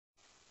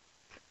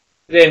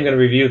Today I'm going to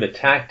review the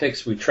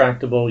TACTIX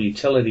Retractable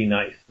Utility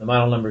Knife. The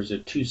model numbers are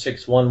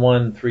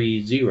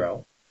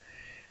 261130.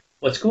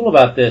 What's cool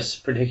about this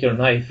particular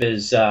knife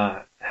is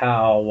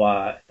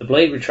how the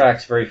blade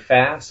retracts very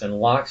fast and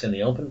locks in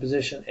the open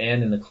position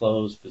and in the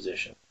closed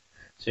position.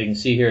 So you can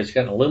see here it's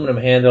got an aluminum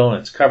handle and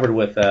it's covered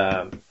with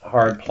a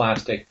hard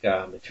plastic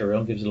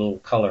material. It gives it a little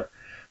color.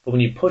 But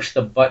when you push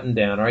the button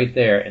down right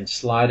there and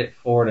slide it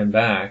forward and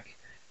back,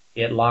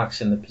 it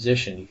locks in the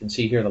position. You can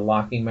see here the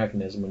locking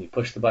mechanism. When you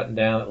push the button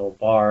down, that little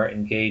bar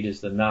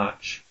engages the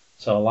notch.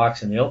 So it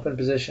locks in the open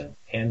position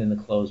and in the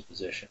closed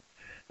position.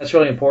 That's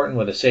really important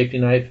with a safety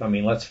knife. I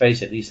mean, let's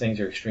face it, these things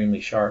are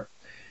extremely sharp.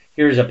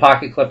 Here's a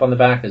pocket clip on the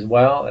back as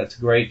well. That's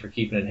great for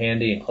keeping it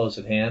handy and close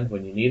at hand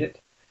when you need it.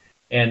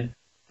 And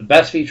the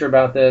best feature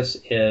about this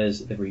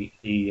is the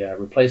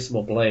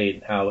replaceable blade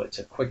and how it's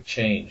a quick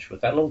change.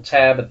 With that little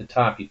tab at the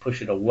top, you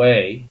push it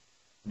away,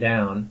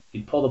 down,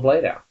 you pull the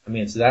blade out. I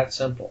mean, it's that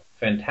simple.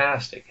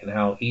 Fantastic, and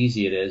how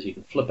easy it is. You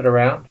can flip it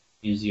around,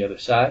 use the other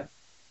side.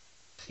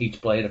 Each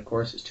blade, of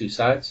course, is two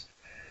sides,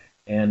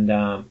 and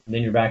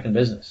then you're back in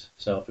business.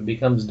 So if it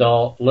becomes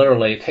dull,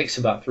 literally it takes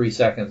about 3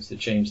 seconds to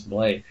change the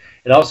blade.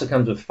 It also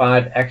comes with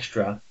 5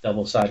 extra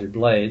double-sided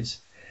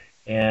blades,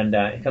 and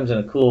it comes in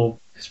a cool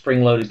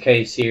spring-loaded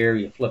case here.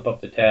 You flip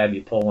up the tab,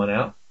 you pull one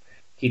out.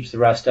 Keeps the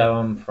rest of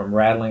them from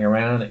rattling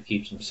around. It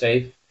keeps them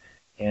safe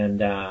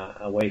and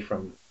away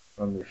from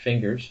your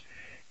fingers.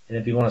 And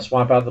if you want to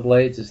swap out the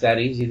blades, it's that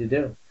easy to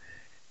do.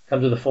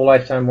 Comes with a full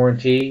lifetime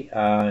warranty.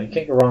 You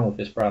can't go wrong with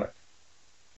this product.